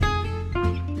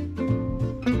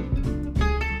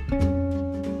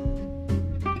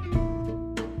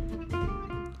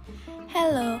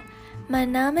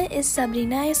Mein Name ist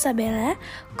Sabrina Isabella,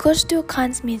 kurz du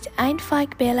kannst mich einfach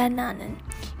Bella nennen.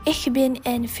 Ich bin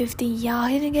ein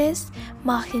 15-jähriges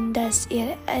Mädchen, das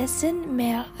ihr Essen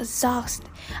mehr sagt,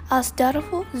 als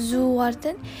darauf zu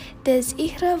warten, dass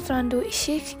ihre Freunde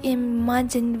sich im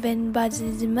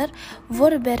Badezimmer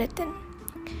vorbereiten.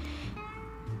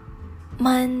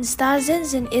 Mein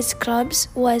Startsein ist Krebs,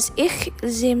 was ich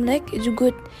ziemlich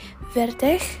gut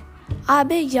fertig,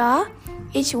 aber ja,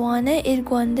 ich wohne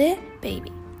irgendwo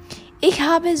Baby. Ich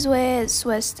habe zwei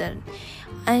Schwestern.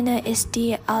 Eine ist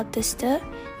die älteste.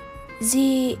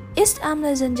 Sie ist am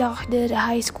letzten Jahr der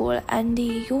Highschool und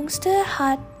die jüngste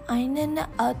hat einen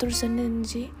älteren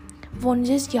sie wohnt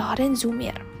 6 Jahre zu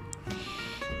mir.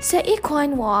 Seit ich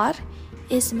klein war,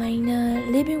 ist meine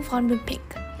Lieblingsfarbe pink.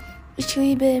 Ich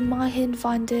liebe Märchen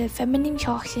von der femininen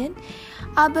Schachchen,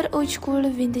 aber auch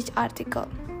coole Vintage-Artikel.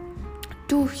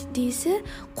 Durch diese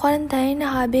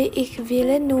Quarantäne habe ich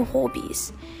viele neue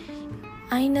Hobbys.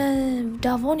 Eine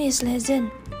davon ist Lesen.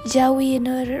 Ja, wie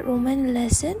nur Roman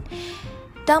lesen.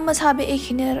 Damals habe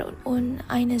ich nur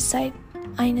eine Zeit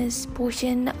eines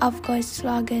Buches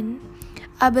aufgeschlagen.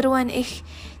 Aber wenn ich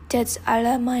jetzt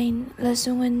alle meine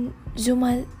Lesungen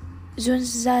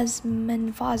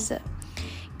zusammenfasse,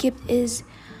 gibt es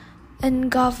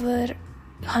ungefähr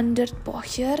 100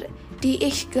 Bücher, die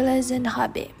ich gelesen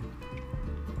habe.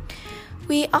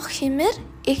 Wie auch immer,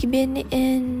 ich bin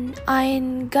in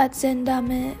ein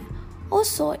Katzendame,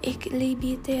 also ich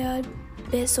liebe Tiere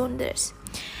besonders.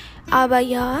 Aber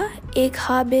ja, ich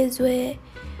habe zwei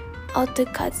alte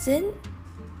Katzen,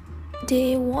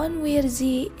 die, wenn wir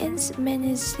sie ins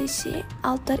menschliche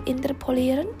Alter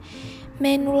interpolieren,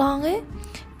 meine lange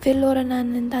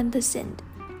verlorenen Tante sind.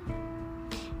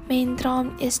 Mein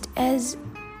Traum ist es,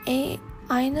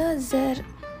 eine sehr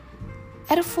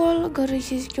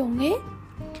erfolgreiche junge,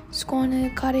 schöne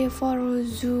Karrierefrau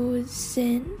zu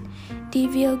sein, die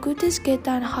viel Gutes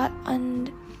getan hat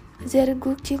und sehr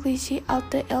glückliche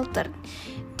alte Eltern,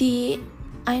 die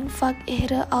einfach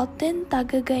ihre alten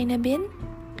Tage gerne bin.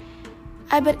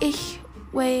 Aber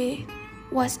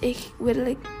was ich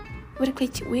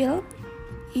wirklich will,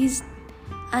 ist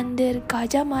an der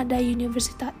Gajah Mada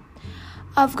Universität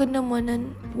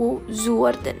aufgenommen zu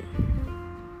werden.